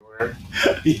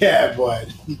Yeah,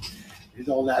 but it's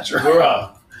all natural. We're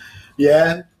up.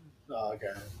 Yeah? Oh, okay.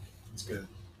 That's good.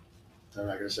 I'm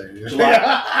not going to say anything.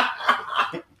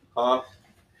 Huh?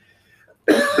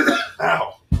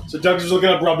 Ow. So Doug's was looking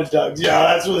up Rub and Doug's.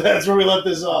 Yeah, that's where we left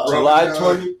this off. July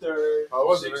 23rd,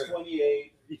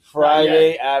 6:28,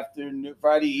 Friday afternoon,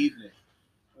 Friday evening,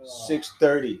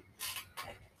 6:30.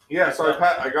 Yeah, so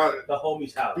I got The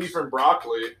homie's house. beef and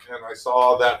broccoli, and I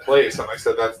saw that place, and I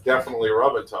said, that's definitely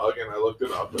Rub and Tug, and I looked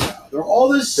it up. And They're all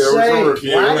the same. there was a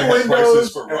review Black and it had windows.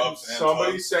 prices for and rubs and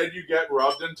somebody tugs. said you get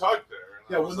rubbed and tugged there.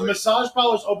 And Yeah, I when was the like, massage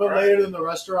parlor is open Right. later than the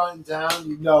restaurant in town,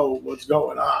 you know what's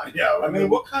going on. Yeah, I mean,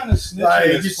 what kind of snitching Like,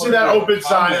 is you see putting that in a open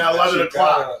sign at comment that 11 you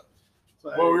o'clock. gotta-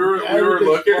 well, we were Everything's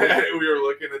looking fun. at it. We were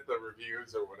looking at the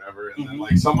reviews or whatever, and then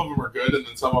like some of them are good, and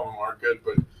then some of them aren't good.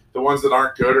 But the ones that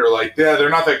aren't good are like, yeah, they're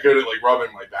not that good at like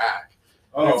rubbing my back.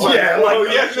 Oh, Like, Yeah, oh,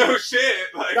 like- yeah, no shit.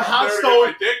 Like, The hot I'm never stove-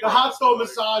 gonna get my dick The rubbed. hot stove Like,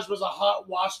 massage was a hot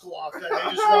washcloth that they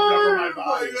just rubbed over my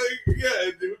body. Like,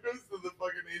 yeah, dude, who goes to the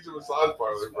fucking Asian massage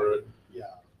parlor Yeah.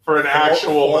 for an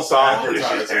actual False massage?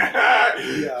 advertising.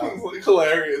 Yeah. It's like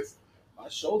hilarious. My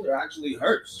shoulder actually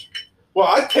hurts. Well,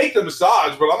 I'd take the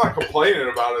massage, but I'm not complaining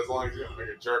about it as long as you don't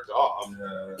get jerked off.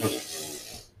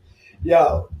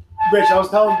 Yo, Rich, I was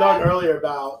telling Doug earlier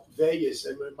about Vegas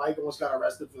and when Mike almost got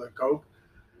arrested for the coke.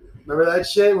 Remember that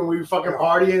shit when we were fucking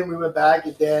partying? We went back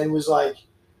and Dan was like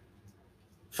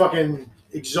fucking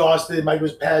exhausted. Mike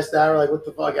was passed out. We're like, what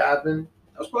the fuck happened?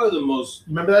 That was probably the most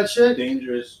Remember that shit?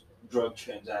 dangerous drug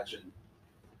transaction.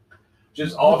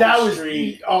 Just off that the was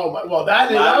street. Oh my! Well, that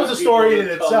was a story in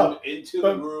itself. Into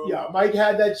But, the room. yeah, Mike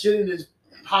had that shit in his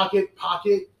pocket,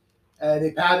 and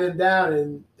they patted him down,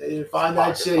 and they didn't find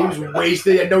that shit. He was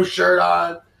wasted, had no shirt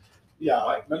on. Yeah,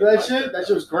 remember that shit? That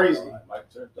shit was crazy.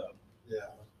 Mike turned up. Yeah.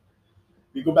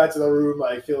 We go back to the room,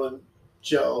 like feeling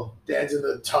chill. Dan's in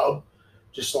the tub,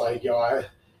 just like, yo, I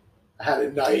had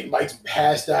a night. Mike's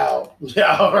passed out.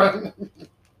 Yeah, right.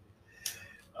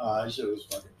 That shit was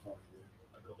fucking fun.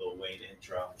 Like a Lil Wayne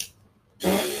intro.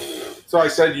 So I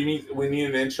said we need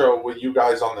an intro with you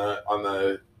guys on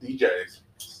the DJs,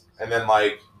 and then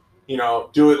like, you know,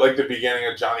 do it like the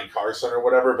beginning of Johnny Carson or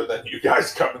whatever, but then you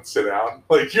guys come and sit down.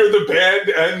 Like you're the band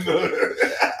and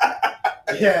the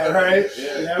Yeah, right.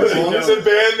 Yeah. That would be it's dope. a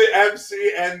band, the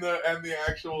MC, and the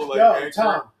actual like. Yo, anchor.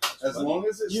 Tom, As long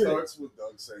as it You- starts with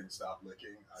Doug saying "Stop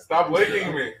licking," I Stop think it's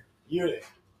licking good. me. Unit,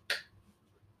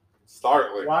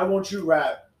 Start licking. why won't you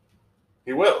rap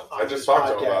He will. I On just this talked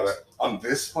to him about podcast? it. On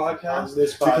this podcast, on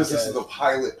this podcast? because this is the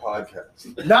pilot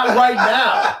podcast. Not right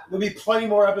now. There'll be plenty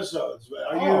more episodes. But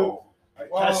are you? Oh, Can I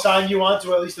well, sign you on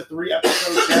to at least a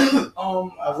 3-episode set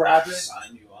of rapping?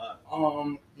 Sign you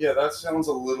on. yeah, that sounds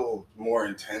a little more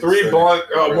intense.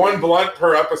 One blunt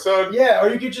per episode. Yeah, or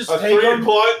you could just A take them.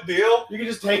 3-blunt deal. You can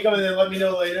just take them and then let me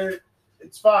know later.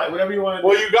 It's fine. Whatever you want to do.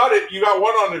 Well, you got it. You got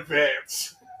one on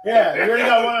advance. Yeah, you already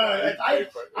got one.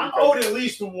 I'm owed at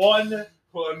least one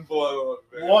One blunt on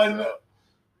advance. One-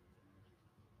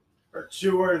 or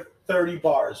 2 or 30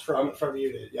 bars from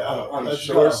Unit. Yeah, I'm let's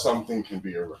sure go. something can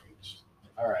be arranged.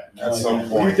 All right. At some What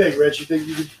do you point. think, Rich? You think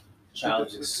you could?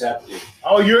 Challenge accepted.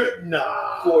 Oh, you're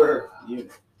nah. For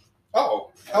unit.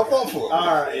 Oh, how thoughtful.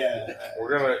 All right, yeah.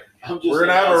 We're gonna I'm just We're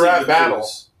gonna have a announcing rap the battle.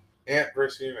 news. Ant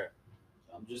versus Unit.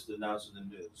 I'm just announcing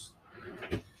the news.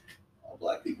 All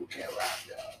black people can't rap,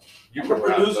 y'all. You I'm can a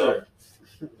rap, producer.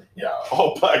 Yeah. though.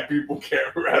 All black people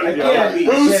can't rap. I yo. can't be-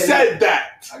 Who yeah, said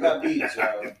that? I got beats,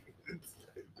 y'all.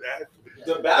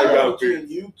 The I battle got between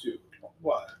you two.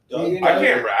 What? Doug and I Doug,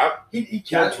 can't rap. He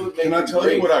That's killed what me. makes Can I tell you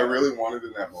great. what I really wanted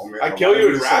in that moment? I kill you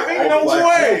in wanted to say rapping? all No black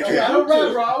way. people I can't don't do rap,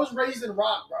 it. bro. I was raised in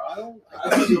rock, bro. I don't.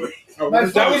 My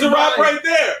That was a rap right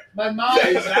there. My mom.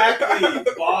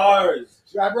 Exactly. Bars.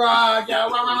 Rap, rock, yeah,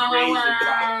 rock, rock, rock,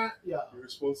 rock. Yeah. You were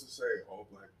supposed to say all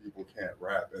black people can't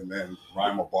rap and then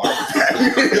rhyme a bar with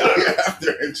that after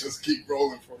and just keep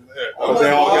rolling from there. Oh, they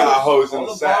all got hoes in all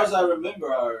the the sack. bars I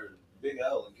remember are Big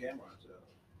L and Cameron. So.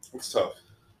 It's tough.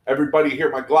 Everybody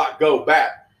hear my Glock go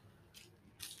back.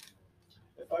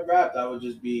 If I rapped, I would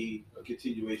just be a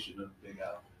continuation of Big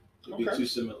L. It'd be Okay. too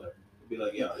similar. It'd be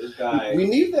like, yo, this guy. We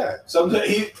need that. Sometimes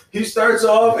he starts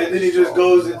off and then he just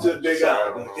goes into Big L.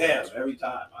 Sorry. Like, damn, every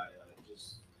time I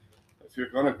just. If you're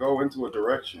gonna go into a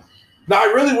direction. Now,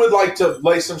 I really would like to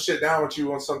lay some shit down with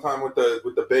you on sometime with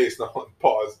the bass. No,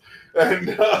 pause. And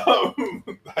I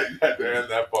had to end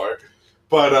that part.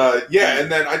 But yeah,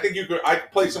 and then I think I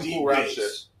could play some cool rap bass.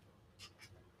 shit.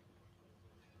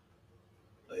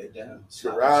 Lay it down. You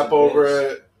could rap over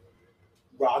it,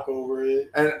 Rock over it.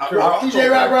 and DJ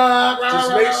rap, rock, rock, just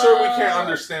rock, make sure we rock. can't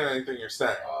understand anything you're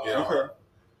saying. You know, Okay.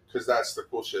 because that's the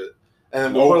cool shit. And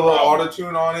then we'll put a little auto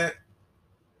tune on it.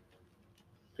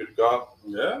 Good to go.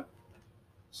 Yeah.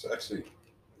 Sexy.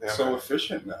 Yeah, So man.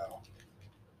 efficient now.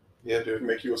 Yeah, dude.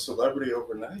 Make you a celebrity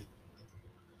overnight.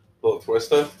 Little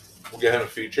Twista. We'll get him a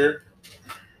feature.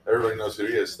 Everybody knows who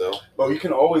he is still. But you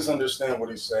can always understand what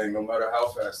he's saying, no matter how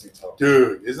fast he talks.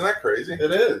 Dude, isn't that crazy?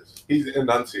 It is. He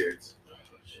enunciates.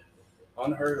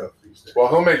 Unheard of these days. Well,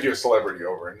 he'll make you a celebrity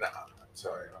over. Nah,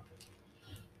 sorry.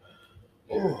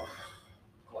 Yeah.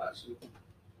 Classic.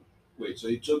 Wait, so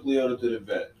he took Leona to the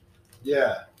vet.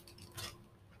 Yeah.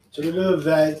 Took her to the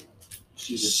vet.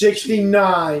 She's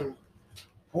 69.2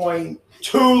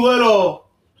 little.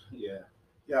 Yeah.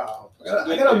 Yeah.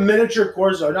 I got a miniature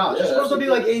Corso. No, she's Yeah, supposed to be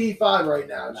that's like 85 right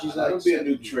now. She's that like, would be a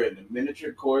new trend. A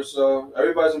miniature Corso.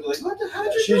 Everybody's gonna be like, "What the? How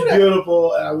did you she's do that?"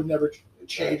 beautiful, and I would never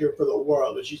change her for the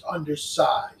world, but she's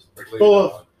undersized.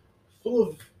 Full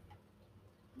of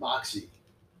moxie.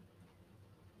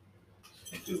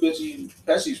 Too busy eating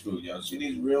Pessie's food, yo. She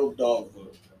needs real dog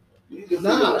food.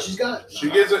 Nah, she's got. She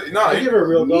gets it. No, I give her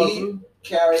real dog meat, food.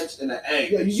 carrots, and an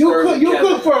egg. Yeah, Stir you together.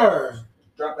 cook for her.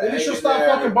 Drop an Maybe egg she'll in stop there.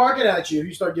 fucking barking at you if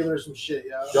you start giving her some shit,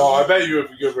 yo. Yo, I bet you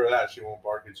if you give her that, she won't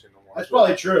bark at you no more. That's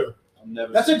probably true. I'll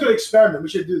never. That's a good experiment. We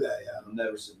should do that, yeah. I'll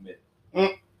never submit.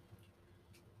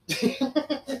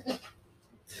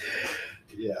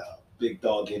 Yeah. Big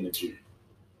dog energy.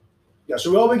 Yeah,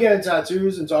 so we all been getting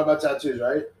tattoos and talking about tattoos,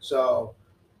 right? So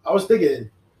I was talking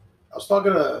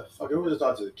to who was I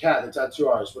talking to? The cat, the tattoo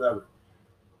artist, whatever.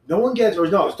 No one gets, or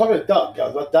no, I was talking to Doug.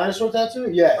 About dinosaur tattoo?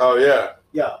 Yeah. Oh yeah.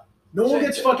 Yeah. No one Same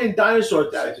gets thing. fucking dinosaur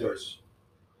Same tattoos. person.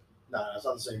 No, that's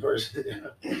not the same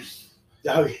person.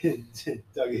 Doug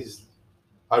is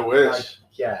I wish.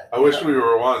 yeah. I wish we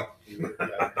were one.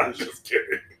 Yeah. I'm just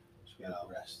kidding. You know,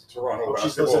 rest. Toronto Hope she's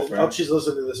basketball listening. fan. Hope she's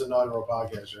listening to this inaugural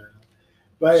podcast right now.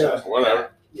 But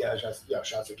Whatever. yeah, shots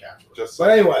at cat. Just But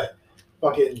anyway,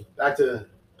 fucking back to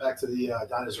the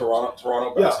dinosaurs.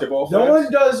 Toronto Yeah. basketball No fans.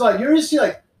 one does like you ever see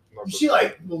like you see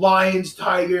like lions,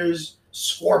 tigers,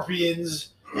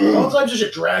 scorpions, all the time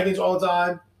just dragons all the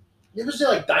time. You ever see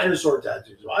like dinosaur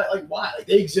tattoos? Why? Like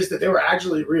they existed. They were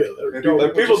actually real. They were Maybe dope.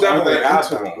 Like, people just definitely aren't have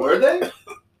into them. them. Were they?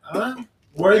 Huh?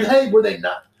 Were they? Were they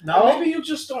not? No. Maybe you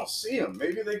just don't see them.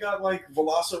 Maybe they got like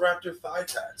Velociraptor thigh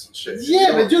tats and shit.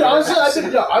 Yeah, but dude, honestly,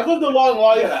 I've lived a long You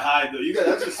life. gotta hide though. You got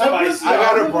that's just I spicy. I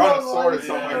got a Yeah. brontosaurus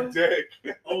on Yeah. my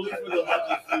dick. Only for the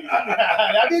lucky few.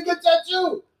 That'd be a good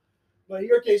tattoo. But in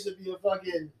your case, it'd be a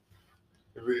fucking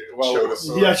Well,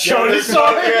 Chodosaurus. yeah,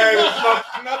 Chodosaurus. Yeah,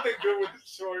 there's nothing good with the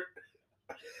short.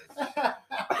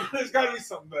 There's got to be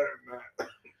something better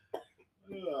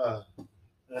than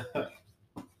that.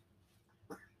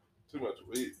 Too much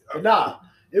weed. But nah,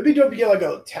 it'd be dope to get like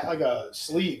a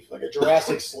sleeve, like a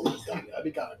Jurassic sleeve. That'd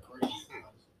be kind of crazy.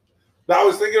 Now, I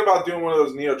was thinking about doing one of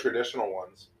those neo-traditional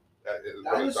ones.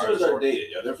 Dinosaurs are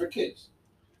dated, yo. They're for kids.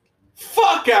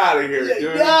 Fuck out of here, Yeah,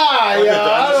 dude. yeah, Like a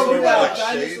I dinosaur don't with, know. like,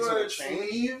 shades and a Dinosaur chain?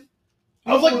 sleeve.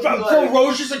 I was like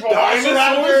ferocious, like Dinosaurs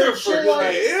velociraptor are and shit. for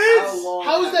Like, kids?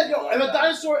 how is that? Yo, if a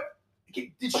dinosaur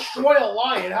can destroy a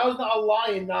lion, how is not a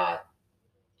lion not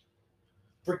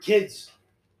for kids?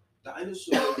 Dinosaurs,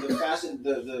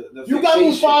 the You got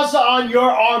fixation. Mufasa on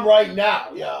your arm right now,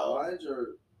 Yeah, yo. lions are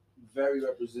very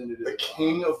representative. The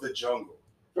king of the jungle.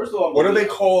 First of all, What are they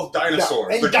called? Dinosaurs.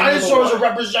 And The king of the dinosaurs are wild.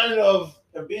 representative of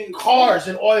They're being cars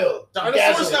and oil. Dinosaurs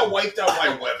gasoline. got wiped out by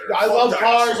weather. I Fuck love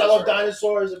cars. I love bro.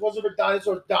 dinosaurs. If it wasn't for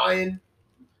dinosaurs dying,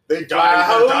 They died.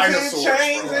 They're Thousands dinosaurs. and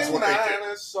chains Bro. That's and what they did.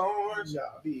 dinosaurs. yeah,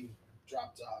 I'd be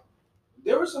drop top.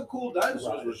 There were some cool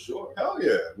dinosaurs Right. for sure. Hell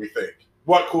yeah, we think.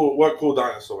 What cool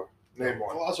dinosaur? Name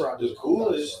one. Velociraptor The is a cool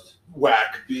coolest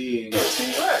Whack. being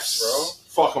T-Rex, bro.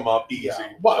 Fuck them up easy.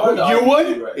 Yeah. What, you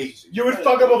would? Easy. You would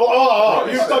fuck up a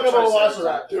you would fuck up a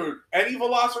Velociraptor. Dude, any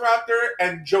Velociraptor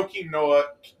and Joakim Noah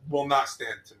will not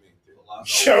stand to me. Dude.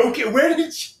 Joking? Where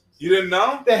did You didn't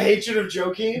know? the hatred of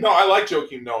Joking? No, I like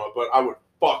Joakim Noah, but I would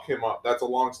fuck him up. That's a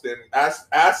long-standing.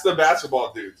 Ask the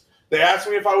basketball dudes. They asked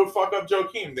me if I would fuck up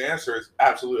Joakim. The answer is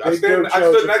absolutely. I Big stood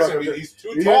Joe next fuck to him. up He's too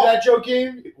You hear tall. that,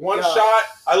 Joking? One Yeah. shot.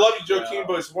 I love you, Joakim, Yeah.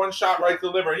 but it's one shot right to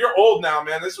the liver. You're old now,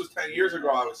 man. This was 10 years ago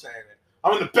I was saying it.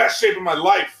 I'm in the best shape of my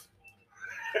life.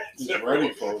 He's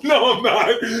ready, folks. No, I'm not.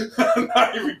 I'm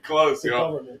not even close, The yo.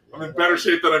 government. I'm in better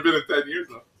shape than I've been in 10 years,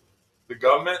 though. The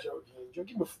government?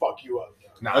 Joking would fuck you up. Yo.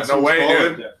 No, That's no who's way,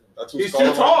 calling. dude. That's who's He's too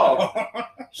calling tall. right now.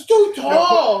 He's too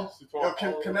tall. He's too Yo,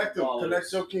 tall. connect him. Connect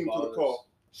Joakim to the call.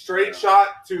 Straight shot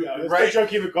to Yeah, let's right. get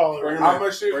Joking to call it right Bring now. I'm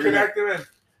gonna shoot. Bring him Connect him in.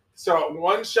 So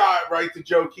one shot right to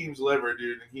Joaquin's liver,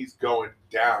 dude, and he's going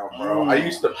down, bro. I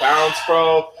used to bounce,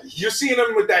 bro. You seen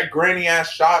him with that granny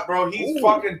ass shot, bro? He's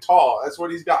fucking tall. That's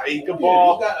what he's got. He can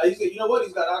ball. You know what?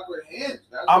 He's got awkward hands.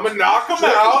 I'm gonna knock him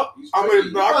out. I'm gonna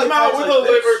knock him out with a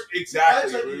liver.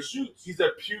 Exactly. He's a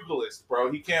pugilist,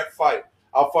 bro. He can't fight.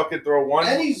 I'll fucking throw one.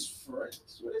 And he's French.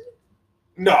 What is it?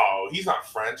 No, he's not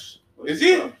French. Is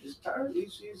he? His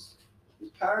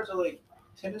parents are like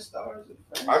tennis stars.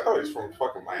 I thought he was from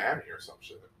fucking Miami or some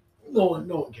shit. No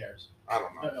one cares. I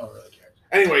don't know. No one really cares.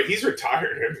 Anyway, he's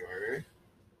retired anyway, right?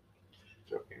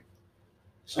 Joking.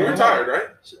 He retired, right?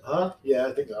 Huh? Yeah,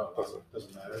 I think so.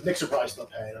 Doesn't matter. Knicks are probably still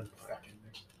paying him. Fucking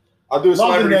Knicks. I'll do a Love the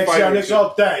celebrity Knicks, fight. yeah, Knicks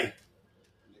all day.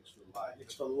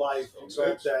 Knicks for life. Knicks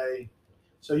all day.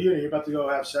 So you're about to go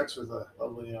have sex with a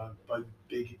lovely,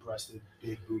 big-breasted,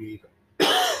 big-booty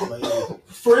lady.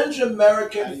 French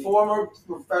American former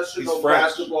professional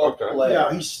basketball player.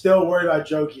 Yeah, he's still worried about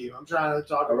Joakim. I'm trying to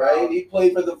talk All about. right, he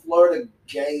played for the Florida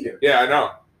Gators. Yeah, I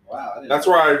know. Wow, That's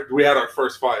where we had our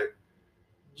first fight.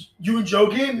 You and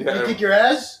Joakim? Yeah. You kick your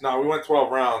ass? No, we went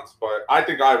 12 rounds, but I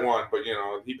think I won. But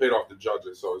he paid off the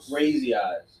judges, so it's crazy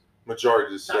eyes.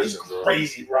 majority He's decision.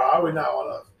 crazy, bro. I would not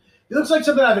want to. He looks like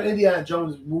something out of an Indiana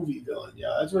Jones movie villain. Yeah,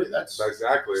 that's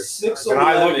Exactly. 6'11". And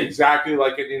I look exactly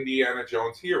like an Indiana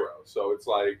Jones hero, so it's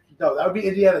like no, that would be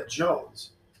Indiana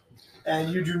Jones,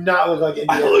 and you do not look like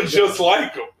Indiana. I look Jones. just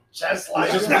like him. Just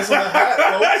like Just him. missing the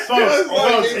hat,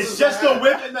 folks. It's just the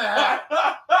whip and the hat.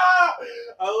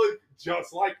 I look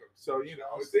just like him. So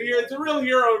it's a real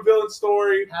hero and villain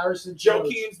story. Harrison Jones.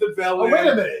 Joaquin's the villain. Oh, wait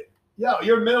a minute. Yo,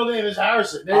 your middle name is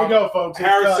Harrison. There you go, folks. It's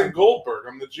Harrison done. Goldberg.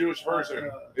 I'm the Jewish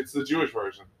version. It's the Jewish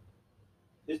version.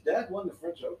 His dad won the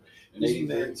French Open. This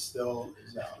man still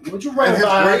is out. Would you write And his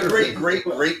about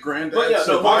great granddad. But yeah,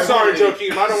 no, I'm sorry,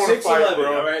 Joaquin. I don't want to fight, 6'11",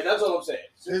 bro. all right, that's all I'm saying.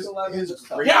 6'11". His is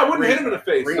tough. Yeah, I wouldn't hit him in the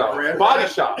face. great No. granddad Body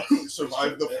shot.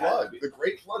 survived the flood, the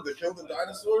Great Flood that killed the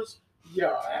dinosaurs.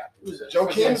 Yeah.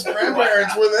 Joaquin's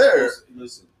grandparents were there.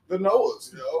 Listen, The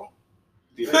Noahs, No.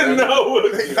 They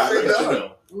got it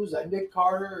done. Who's that? Nick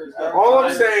Carter? Is that All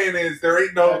I'm saying is there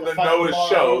ain't no the Fight Noah's tomorrow.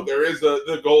 show. There is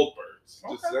the Goldbergs. Just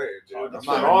Okay. saying, dude. That's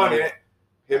I'm not fair. on it.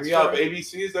 Hit me That's up. fair.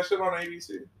 ABC, is that shit on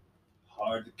ABC?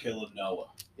 hard to kill a Noah.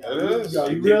 Yeah, It is. Yo,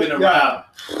 you They've really, been around.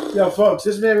 Yo, folks,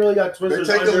 this man really got They twisted.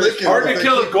 take a licking. Hard to but they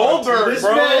kill a keep Goldberg, This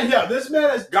bro. man, this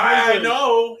man is Guy I twisted.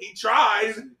 know, he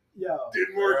tried. Yo,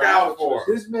 Didn't work out for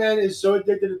him. this man is so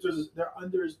addicted to Twizzlers. They're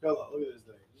under his pillow. Look at this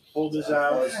thing. Pulled this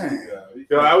out.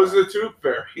 Yo, that was the tooth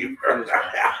fairy.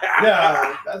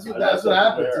 Yeah, that's what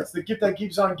happens. It's the gift that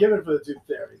keeps on giving for the tooth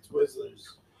fairy. Twizzlers.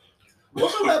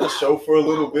 Wasn't that a show for a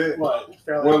little bit? What?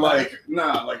 Where like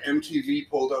MTV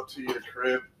pulled up to your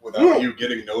crib without you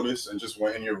getting noticed and just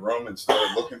went in your room and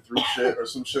started looking through shit or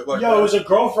some shit like that. Yo, it was a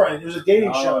girlfriend. It was a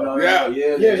dating show. Yeah. Yeah,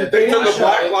 it was a They dating took a show.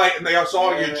 black light and they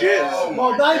saw your jizz. Oh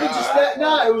Well, my not even God. just that.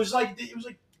 No, it was like,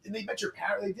 and they met your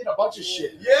parent. They did a bunch of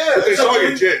shit. Yeah, They saw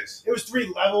your something- jizz. It was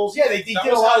 3 levels. Yeah, they did That a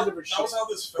was lot how- of different that shit. was how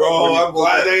this felt. Bro, when you I'm pulled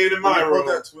glad that- they ain't in my when you pulled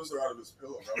room. that Twizzler out of his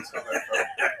pillow. That was how that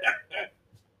felt.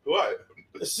 What?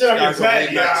 Sit on your Guys, bed.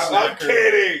 I'm Yeah, Yeah. I'm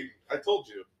kidding. I told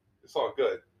you. It's all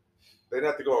good. They'd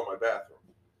have to go in my bathroom.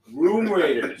 Room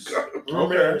Raiders.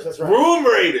 Roommates, that's right. Room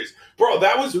Raiders. Bro,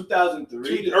 that was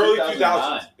 2003 to early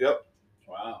 2009. 2000s. Yep.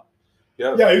 Wow.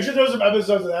 Yep. Yeah, you should throw some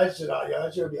episodes of that shit on. Yeah,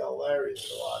 that shit would be hilarious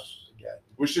to watch again.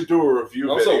 We should do a review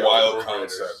That was video a wild of Room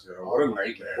Raiders, concept. Yo. What a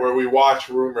nightmare. where we watch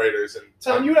Room Raiders and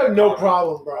Tom, you'd have no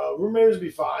problem, bro. Roommates would be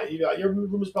fine. Your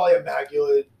room is probably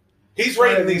immaculate. he's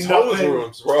raiding these hoes Nothing.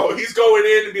 rooms, bro. He's going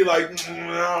in and be like,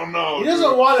 I don't know. He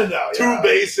doesn't want to know. Too yeah.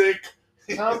 basic.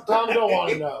 Tom don't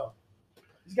want to know.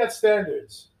 He's got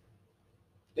standards.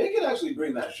 They could actually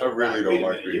bring that show. I really back. don't Wait a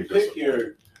like minute. being You pick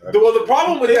your Well, the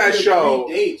problem with that show,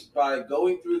 dates by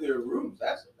going through their rooms.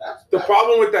 That's the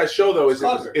problem with that show though is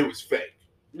Clever. it was fake.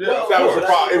 Yeah, Well, That was the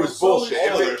that's problem. It was so bullshit. all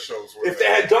If all they- their shows were. If they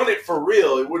had done it for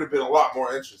real, it would have been a lot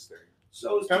more interesting.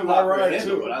 So it's Kind too of hot for right him,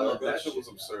 too. but I love That shit was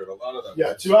shit. absurd. A lot of that.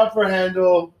 Yeah, Too Hot for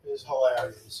Handle is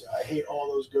hilarious. I hate all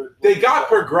those good. They got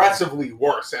progressively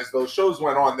worse as those shows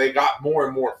went on. They got more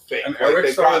and more fake. And Like, Eric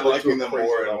they started got, like, liking to a them crazy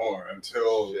more and level. more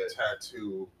until Shit.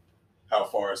 Tattoo. How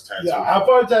far is Tattoo? Yeah, how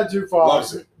far is that too far?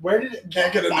 Loves it. Where did it?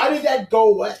 Can't get Why did that go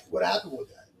away? What happened with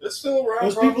that? It's still around.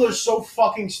 Those bro. people are so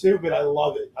fucking stupid. I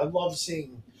love it. I love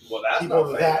seeing. Well, that's People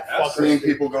not that fake. That's fucking- Seeing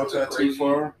people go That's tattoo crazy.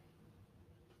 for him.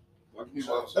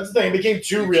 That's the thing. It became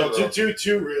too real,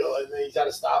 too real, and then you got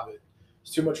to stop it.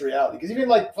 It's too much reality. Because even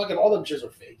like fucking all them shits are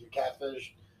fake. Your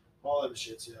catfish, all them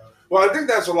shits, you know. Well, I think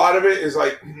that's a lot of it. Is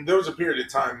like there was a period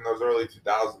of time in those early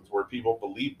 2000s where people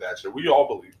believed that shit. We all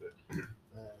believed it.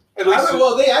 At least,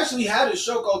 well, they actually had a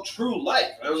show called True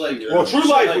Life. I was like, well, True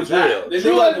Life was real.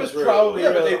 True Life was probably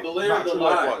yeah, but they real. blurred Not the True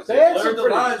Life lines. was. They They had blurred some the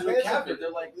pretty- lines they with had some- Captain. They're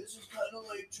like, this is kind of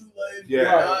like True Life. Yeah.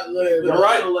 Not like, but You're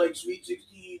right. also like Sweet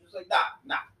 16. It's like,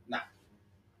 nah.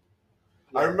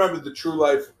 I remember the True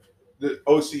Life, the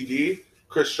OCD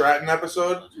Chris Stratton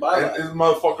episode, My and life. this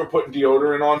motherfucker putting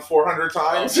deodorant on 400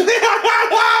 times. Bro,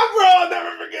 I'll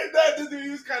never forget that. The dude, he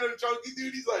was kind of a chunky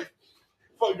dude. He's like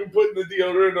fucking putting the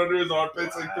deodorant under his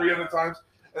armpits like 300 times.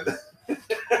 And then,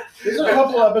 There's a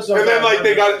couple episodes. and then I like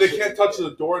they remember. can't touch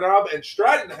the doorknob. And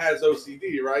Stratton has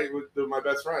OCD, right, with my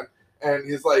best friend, and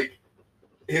he's like,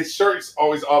 his shirt's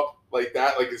always up like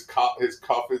that, like his cuff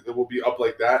it will be up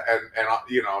like that, and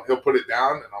you know, he'll put it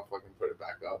down, and I'll fucking put it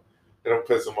back up. It'll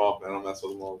piss him off, and I'll mess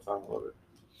with him all the time. I love it.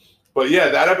 But yeah,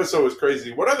 that episode was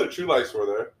crazy. What other True Lives were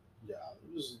there? Yeah,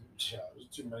 it was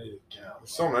too many to count.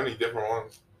 So many different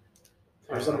ones.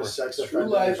 There's some sex True offenders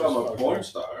Life, was I'm a fucking- porn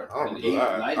star. I don't In remember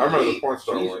that. 98. I remember the porn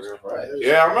star one. Jesus Yeah. Christ.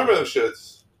 Yeah, I remember them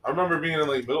shits. I remember being in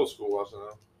like middle school watching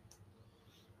them.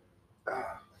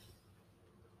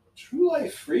 True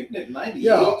Life Freaknik 98.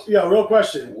 Yeah, real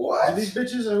question. What? Do these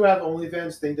bitches who have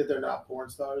OnlyFans think that they're not porn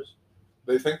stars?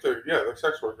 They think they're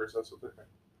sex workers. That's what they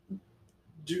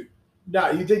think.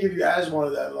 You think if you ask one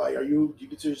of them, like, do you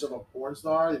consider yourself a porn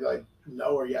star? They'd be like,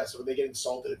 no or yes. Or they get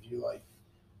insulted if you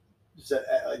said.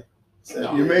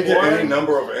 No. You may get Porn- any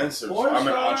number of answers. porn I'm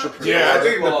an star? entrepreneur. Yeah, I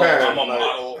think it depends. I'm a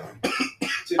model.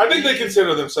 I think they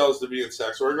consider themselves to be in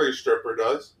sex work, like a stripper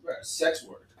does. Right, sex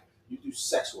work. You do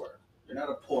sex work. You're not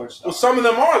a porn star. Well, some of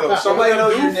them are though. Some of Nobody them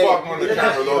knows do your name. fuck on the You're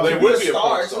camera not- though. They you're would be a star.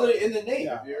 porn It's star. literally in the name.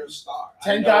 Yeah. If you're a star.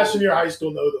 10 guys from your high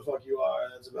school know who the fuck you are.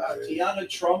 That's about it. Tiana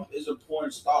Trump is a porn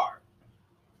star.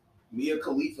 Mia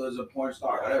Khalifa is a porn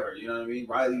star. Whatever. You know what I mean?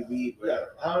 Riley Reid.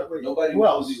 Whatever. Nobody who knows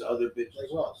else? these other bitches. Like,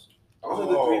 who else? Those are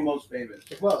the three most famous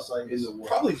Who else? Like, in the world.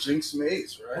 Probably Jinx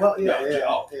Maze, right? well, No,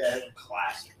 yeah.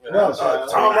 Classic. Who else?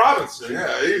 Tom Robinson,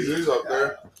 yeah, he's up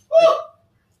there.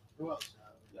 Who else?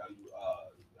 Yeah,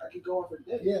 I could go on for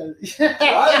days. Yeah.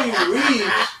 Riley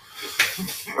Reid's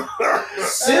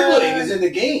sibling is in the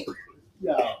game.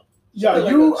 You're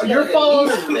like following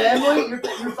the a- family.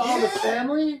 You're following the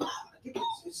family. I think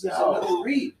it's another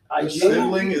Reid. I The do.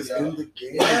 sibling is in the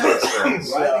game.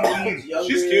 Yes. Riley Reid's younger.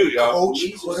 She's cute, yo. Coach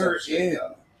niece put or her some shit. in.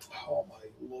 Oh my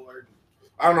lord.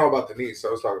 I don't know about the niece. I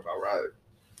was talking about Riley.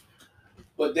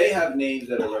 But they have names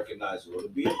that are recognizable. To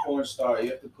be a porn star, you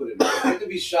have to put it. You have to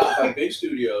be shot by big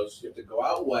studios. You have to go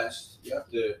out west. You have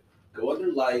to go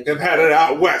under lights. Them had it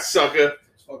out west, sucker.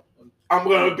 I'm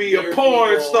gonna be a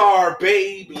porn star,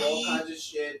 baby. Do all kinds of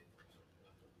shit.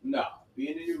 No,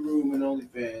 being in your room and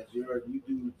OnlyFans, you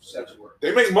do sex work.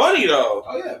 They make money though.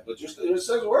 Oh yeah, but you're a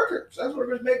sex worker. Sex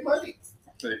workers make money.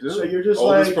 They do. So you're just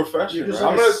Oldest like profession, you're just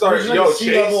right? I'm gonna start- you're just yo, like a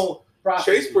C-level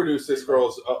prostitute. Chase produced this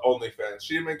girl's OnlyFans.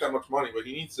 She didn't make that much money, but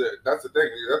he needs to. That's the thing.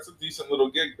 That's a decent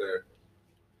little gig there.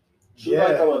 True Yeah.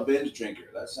 Life, I'm a binge drinker.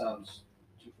 That sounds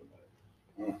too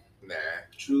familiar. Nah,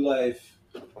 True Life,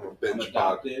 I'm a I'm binge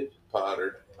adopted.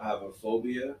 potter. I have a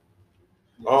phobia.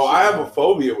 Oh, I have a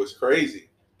phobia. Was crazy.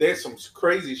 They had some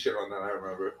crazy shit on that. I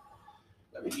remember.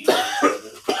 I mean, each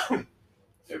other.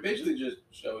 They're basically just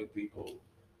showing people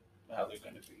how they're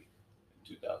going to be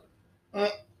in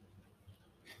 2000.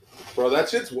 Bro, that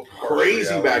shit's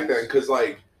crazy back then. Cause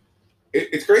like,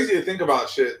 it's crazy to think about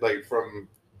shit like from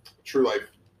True Life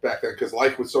back then. Cause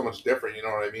life was so much different. You know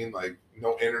what I mean? Like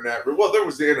no internet. Well, there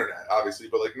was the internet, obviously,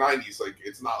 but like '90s, like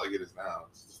it's not like it is now.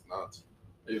 It's just nuts.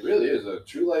 It really is.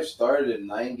 True Life started in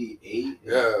 '98.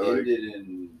 Yeah, like- ended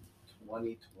in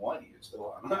 2020. It's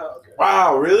still on. Okay.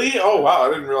 Wow, really? Oh wow, I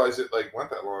didn't realize it like went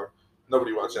that long.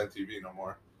 Nobody watched MTV no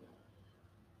more.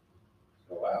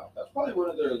 Oh, wow. That's probably one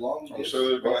of their longest. I'm sure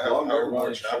they're going to have longer however more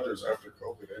running chapters shows. after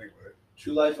COVID anyway.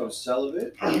 True Life, I'm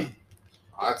celibate.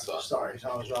 That sucks. Sorry,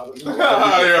 Thomas Robinson. A lot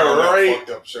of people You're found out right. fucked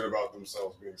up shit about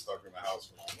themselves being stuck in the house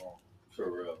for so long. For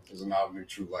real. There's an album,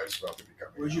 True Life's about to be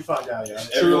coming. Where'd you find out, yeah?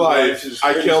 True Everyone's life. life is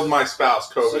I crazy. killed my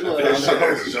spouse. COVID. Similar. That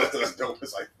shit was just as dope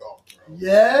as I thought, bro.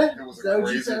 Yeah? It was Is that a what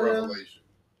you crazy said, man? revelation.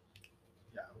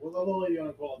 Yeah. Well, how long are you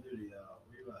on Call of Duty?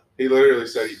 Where you at? He literally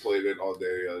said he played it all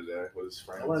day the other day with his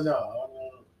friends. I want to know. I want to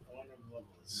know the level.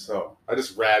 So, I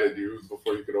just ratted you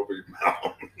before you could open your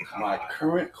mouth. my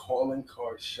current calling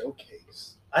card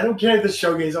showcase I don't care if the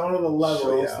showcase. I want to know the level.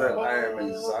 shows Yeah. that I am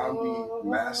a zombie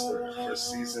master for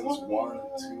seasons 1,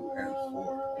 2, and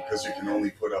 4 because you can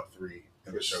only put up 3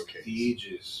 in the showcase.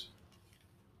 Prestigious.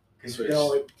 Because you can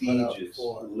only put out Prestigious.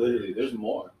 4. Literally, there's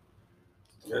more.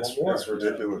 It's One more.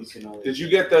 ridiculous. You can only- Did you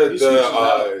get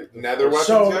the nether weapons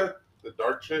So- yet? The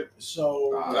dark shit? So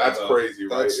Nah, that's crazy,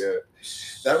 right? That's-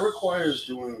 Yeah. That requires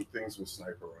doing things with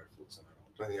sniper rifles.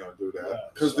 And I then you don't do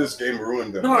that. Because this game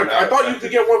ruined them. No, I thought you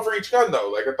could get one for each gun though.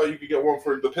 Like I thought you could get one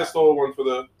for the pistol, one for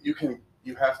the.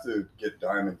 You have to get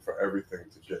diamond for everything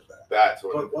to get that. That's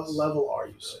what. But what level are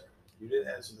you, sir? You didn't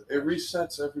answer the It question.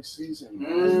 resets every season.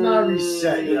 It's not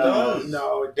reset. It does.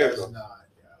 No, it Yeah, it does does. not.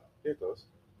 It does.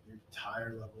 Your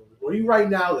tire level. What are you right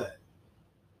now then?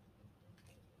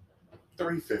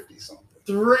 350 something.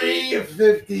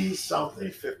 350 something.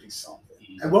 350 something.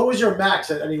 And what was your max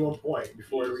at any one point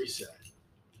before it reset?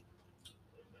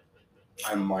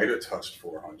 I might have touched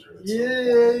 400.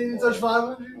 Yeah, you touched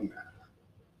 500? Nah.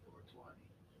 420.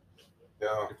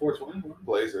 Yeah, 420.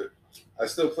 blaze it. I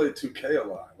still play 2K a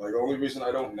lot. Like, the only reason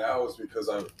I don't now is because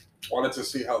I wanted to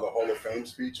see how the Hall of Fame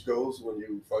speech goes when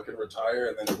you fucking retire,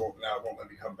 and then it won't let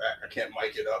me come back. I can't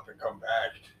mic it up and come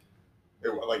back.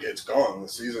 It's gone. The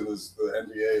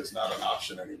NBA is not an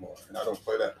option anymore, and I don't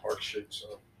play that park shit,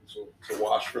 so it's a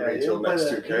wash for me until next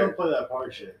 2K. You don't play that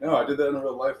park shit. No, I did that in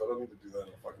real life. I don't need to do that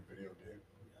in a fucking video game.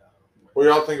 What do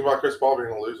y'all think about Chris Paul being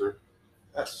a loser?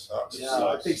 That sucks. Yeah,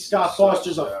 I think Scott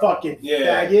Foster's a fucking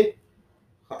Yeah. faggot.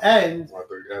 And We'll have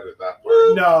to edit that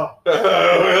part. no,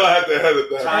 We'll have to edit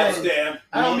that. Timestamp.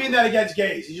 I don't mean that against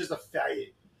gays. He's just a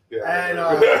faggot. Yeah.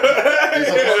 And,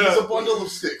 He's a bundle of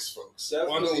sticks, folks. Bundle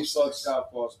Definitely of fuck sticks. Scott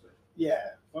Foster. Yeah,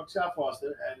 fuck Scott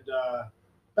Foster. And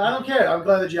but I don't care. I'm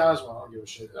glad that Giannis won. I don't give a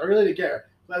shit. I really didn't care.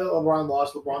 Glad that LeBron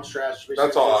lost. LeBron's trash.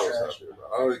 That's all I was Trash. happy about.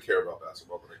 I don't really care about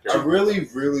basketball, but I I care. really,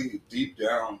 really deep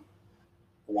down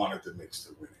wanted the Knicks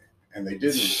to win it, and they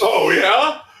didn't. Oh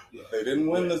yeah. They didn't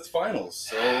win the finals,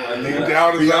 so I mean, Deep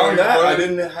down is beyond that that, what- I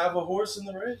didn't have a horse in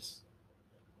the race.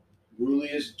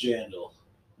 Julius Jandal.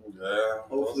 Yeah,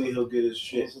 Hopefully he'll get his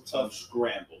shit those are tough.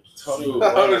 scrambled. Tough. Soon. I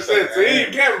understand. See,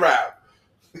 you can't rap.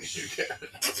 You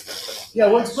can't. Yeah,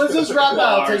 when's this rap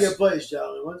battle Bars. taking place,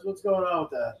 gentlemen? What's going on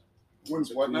with that?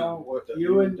 When's what now? What?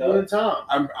 You and Tom.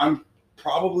 I'm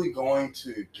probably going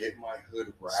to get my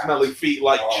hood wrapped. Smelly feet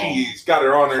like cheese. Got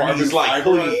her on her Marvin knees like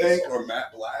Fiber, I please. think, or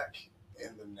Matt Black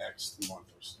in the next month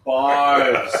or so.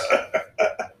 Bars.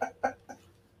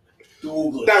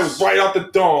 Douglas. That was right out the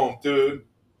dome, dude.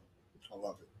 I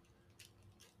love it.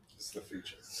 It's the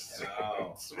future.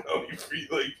 Wow. Smelly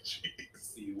feet like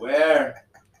cheese. Beware.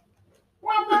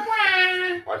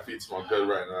 My feet smell good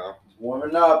right now.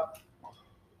 Warming up.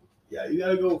 Yeah, you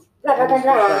gotta go.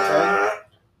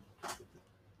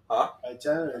 Huh? By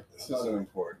 10 or This isn't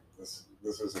important.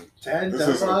 This isn't. 10, This 10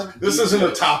 isn't. o'clock? This isn't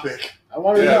a topic. I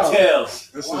want to know. Details.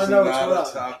 This Wanna is know what's not going a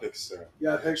on. topic, sir. You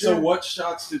got a picture? So, what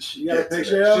shots did she You got a get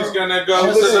picture today? of her? She's gonna go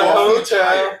to She looks the awfully hotel.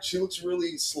 tired. She looks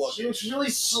really sluggish. She looks really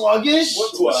sluggish.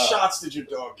 What Wow. shots did your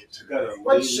dog get Got today? a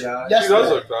What lazy sh- eye. yes, She does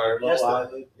ma'am. look tired. Low Yes,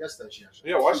 eyelid. Yes, that she actually.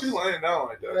 Yeah, why is she laying down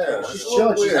like that? Yeah, She's She's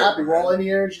chilling. She's weird, happy. We're all man. in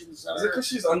here. She's in the Is it center. because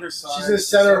she's undersized? She's in the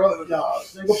center. Of, no,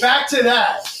 go back to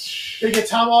that. They get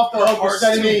Tom off the Her hook for heart's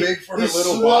sending too me big for her this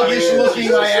little sluggish body. looking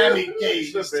She's Miami just- game.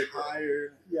 She's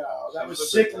tired. Yeah, that She's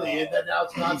was a big sickly, dog. and then now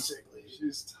it's not sickly.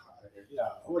 She's tired. Yeah,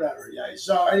 whatever. Yeah.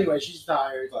 So anyway, she's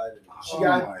tired. She Oh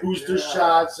got my booster God.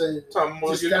 shots and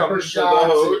Someone Just can step her come to the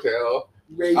shots. hotel.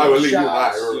 radio I will leave you my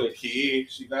shots. room key.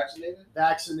 She vaccinated?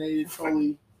 Vaccinated,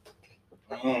 fully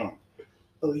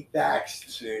vaxxed.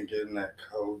 She ain't getting that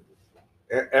code.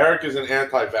 Eric is an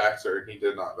anti-vaxxer, and he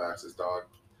did not vax his dog.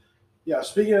 Yeah.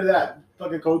 Speaking of that,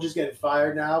 fucking coach is getting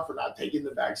fired now for not taking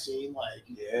the vaccine. Like,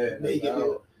 Yeah. Make it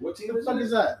do. What team what the is fuck it?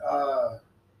 is that?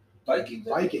 Vikings.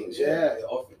 Vikings, yeah. The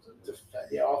offensive.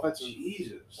 Yeah, offensive.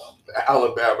 Jesus. The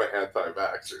Alabama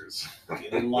anti-vaxxers.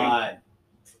 Get in line.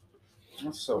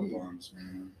 That's so bums,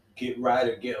 man. Get right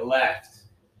or get left.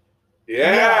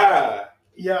 Yeah.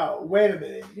 Yeah, wait a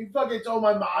minute. You fucking told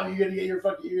my mom you're gonna get your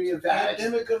fucking you're gonna get vaxxed.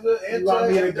 Pandemic of the You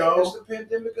want me to go? It's the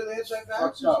pandemic of the Fucked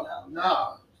anti-vaxxers up. now.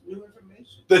 Nah. New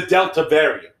information. The Delta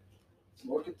variant. It's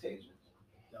more contagious.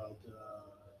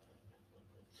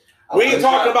 We ain't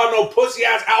talking about no pussy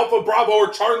ass Alpha Bravo or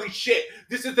Charlie shit.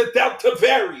 This is the Delta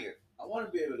variant. I want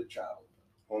to be able to travel.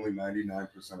 Only 99%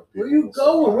 of people. Where you will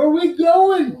going? survive. Where we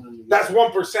going? That's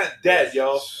 1% dead,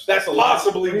 yo. That's a lot.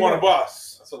 possibly one of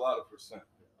us That's a lot of percent.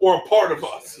 or a part of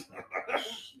us.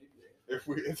 If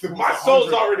it was My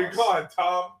soul's 100 of already us, gone,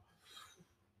 Tom.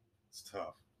 It's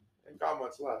tough. Ain't got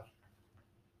much left.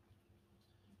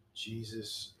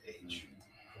 Jesus H.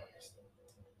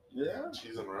 Yeah.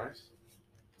 Cheese and rice.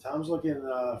 Tom's looking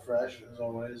fresh as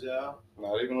always, yeah.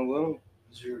 Not even a little.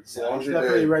 It's Laundry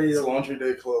definitely day. ready It's to. laundry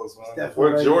day clothes, man. definitely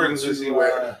What ready Jordans to, is he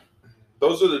wearing?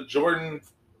 Those are the Jordan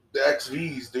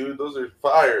XVs, dude. Those are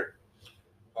fire.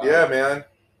 Yeah, man.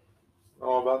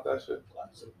 All about that shit.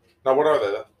 Now, what are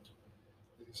they?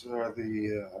 These are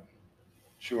the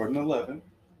Jordan 11,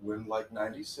 win like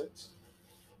 96.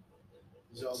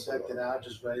 He's all decked and out,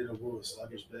 just ready to woo a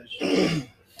sluggish bitch.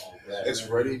 It's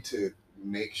ready to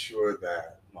make sure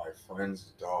that my friend's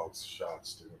dog's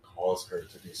shots didn't cause her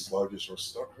to be sluggish or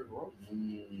stuck her growth.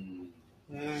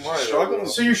 Struggling.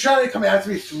 So you're trying to come after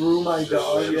me through my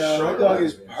dog? Yeah, my dog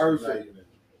is perfect.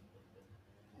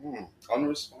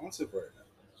 Unresponsive right now.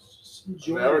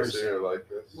 Enjoy Never yourself. see her like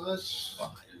this. Well, that's fine.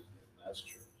 That's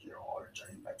true. You're all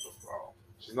turning back to throw.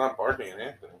 She's not barking at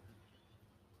Anthony.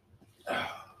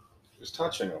 Just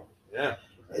touching him. Yeah.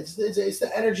 It's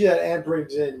the energy that Ant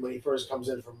brings in when he first comes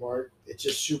in from work. It's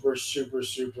just super.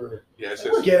 Yeah, it's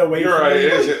Like, get away You're from right. me.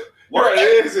 It is it. You're right.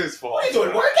 It is his fault. What are you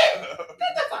doing? Working?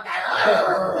 Get the fuck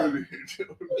out of here!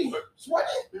 What are you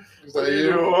sweating? Is that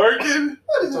you working?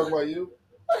 What is Talking about you?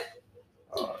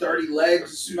 Dirty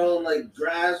legs smelling like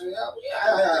grass.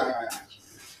 Yeah.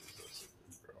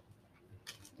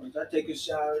 Once I take a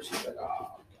shower, she's like,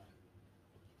 oh.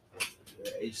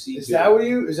 AC. Is that what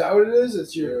it is?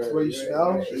 It's your what you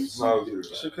smell?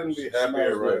 She couldn't be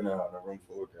happier right now in a room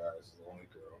full of guys. The only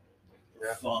girl.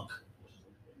 Yeah. Funk.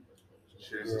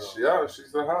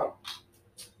 She's the hub.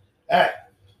 Hey,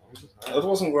 That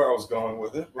wasn't where I was going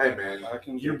with it. Hey man, I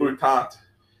can you boutant.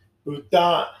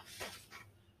 Bouton.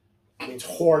 Means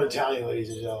whore in Italian, ladies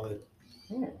and gentlemen.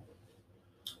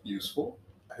 Useful.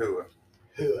 Who?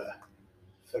 Hua.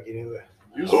 Fucking hua.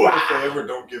 Useful if they ever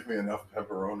don't give me enough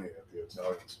pepperoni at the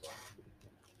Italian spot.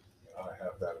 I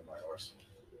have that in my arsenal.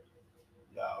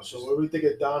 No, so what do we think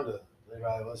of Donda?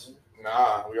 Anybody listen?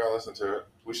 Nah, we gotta listen to it.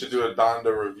 We should do a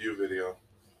Donda review video.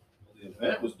 The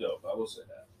event was dope. I will say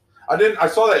that. I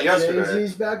saw that yesterday.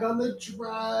 Jay-Z's back on the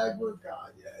track with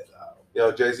Kanye.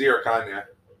 Yo, Jay-Z or Kanye?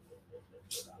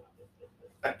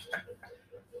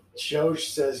 Chosh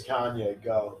says Kanye,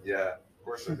 go. Yeah, of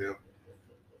course I do.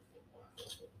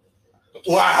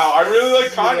 Wow, I really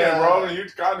like Kanye, Yeah. bro. I'm a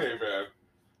huge Kanye fan.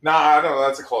 Nah, I don't know.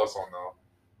 That's a close one, though.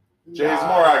 Jay's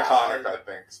more iconic, I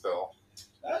think, still.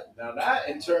 That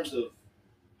in terms of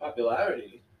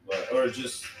popularity, or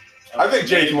just. I think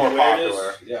Jay's more awareness,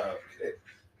 popular. Yeah.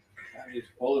 I mean, it's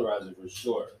polarizing for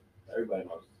sure. Everybody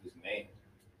knows his name.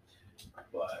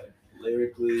 But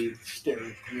lyrically, there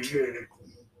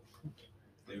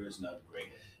is nothing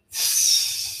great.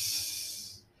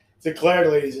 It's declared,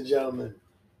 ladies and gentlemen.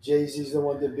 Jay-Z's the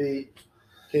one to beat.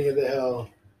 King of the Hill.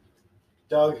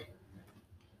 Doug, would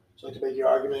you like to make your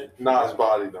argument? Nas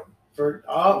bodied him. For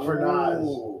Nas.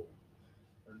 Ooh.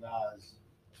 For Nas.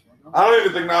 I don't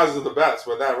even think Nas is the best,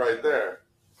 but that right there.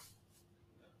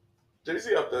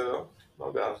 Jay-Z up there, though.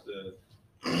 No doubt. The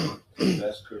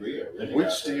best career. Really,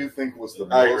 Which do you think was the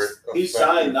I most He effective,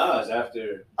 signed Nas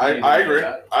after. I agree.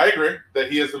 I agree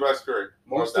that he is the best career.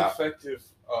 most No doubt. effective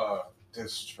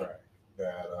diss track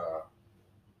that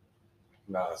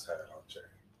Nas had on Jay?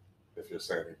 If you're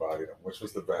saying he bodied him, which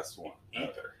was the best one?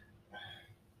 Ether.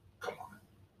 Come on.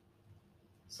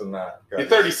 So not You're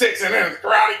 36 and then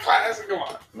karate class. Come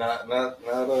on. not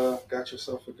got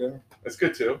yourself a gun. It's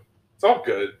good, too. It's all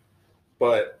good.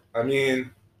 But, I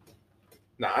mean,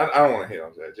 I don't want to hate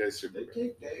on Jay. Jay's super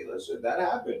good. Hey, listen, that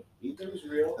happened. Ether was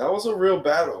real. That was a real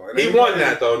battle. And He won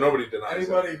that, though. Nobody denies it.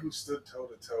 Anybody who stood toe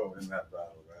to toe in that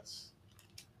battle, that's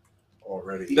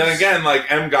already. Then again, like,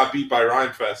 M got beat by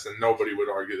Rhymefest, and nobody would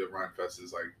argue that Rhymefest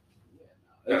is, like,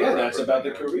 Again, that's about the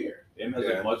career. M has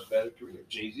Yeah. a much better career.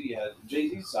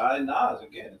 Jay-Z signed Nas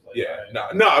again. It's like, yeah. all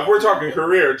right, No, if we're talking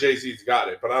career, Jay-Z's got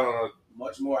it. But I don't know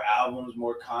much more albums,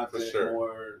 more content, For sure.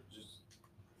 more just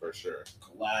for sure.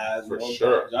 collabs. For more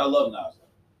sure. things. I love Nas,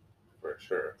 For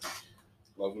sure.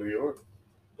 Love New York.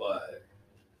 but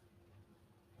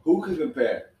who can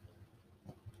compare?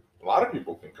 A lot of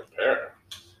people can compare.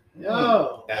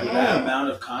 Yo. That Eminem. amount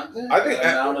of content? I think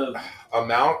that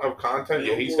amount of content, of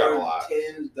yeah, he's got a lot.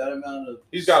 Tens, that amount of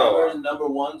He's got a lot. summers, number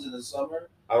ones in the summer.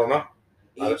 I don't know.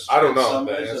 Each I don't know the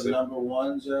Summers of answer. number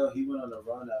ones. He went on a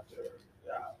run after.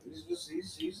 Yeah, he's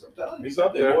I'm telling you, He's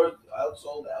up there. More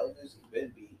outsold Elvis. He's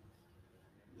been beat.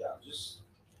 Yeah, just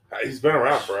He's been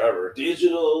around forever.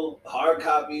 digital, hard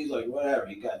copies, like whatever.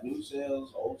 He got new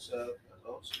sales, old sales,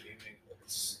 old streaming.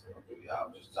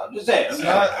 I'm just saying. It's I'm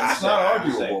not just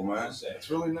arguable, saying. man. I'm just saying. It's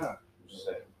really not. I'm just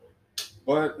saying.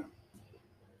 But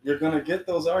you're gonna get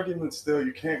those arguments still.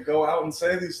 You can't go out and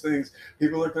say these things.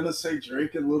 People are gonna say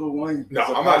Drake and Lil Wayne. No, because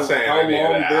of I'm not how- saying how any of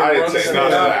long that. their I didn't runs say have none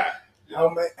of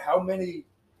been. that. How many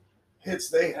hits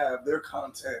they have, their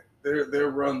content, their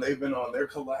run they've been on, their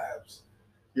collabs.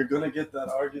 You're gonna get that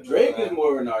argument. Drake man. is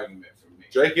more of an argument for me.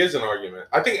 Drake is an argument.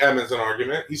 I think Eminem's an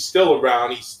argument. He's still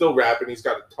around. He's still rapping. He's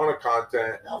got a ton of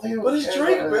content. But is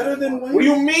Drake better than Wayne? What do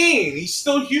you mean? He's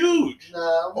still huge.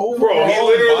 Nah, Oh, Bro, he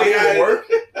literally body of had work.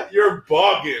 You're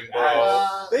bugging,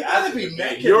 bro. They gotta be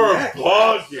neck and You're neck.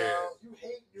 bugging. You hate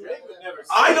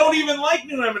I don't even like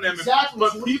new Eminem, Exactly.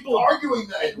 but So what are people you arguing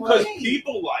that because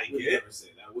people like We it. never say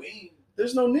that. We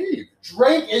There's no need.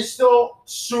 Drake is still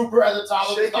super at the top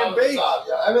of the Shake top and of the bake. top.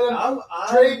 Yeah, Eminem.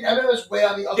 I'm Drake, Eminem is way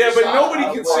on the other Yeah, side. but nobody I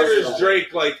would considers argue that.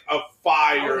 Drake like a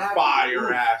I would have fire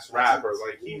to- ass rapper.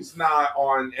 Like he's not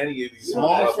on any of these You don't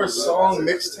Song have for to- song,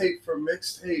 mixtape for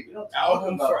mixtape, You don't talk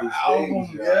album about for these album.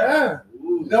 things, Yeah.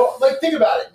 Ooh. No, like think about it.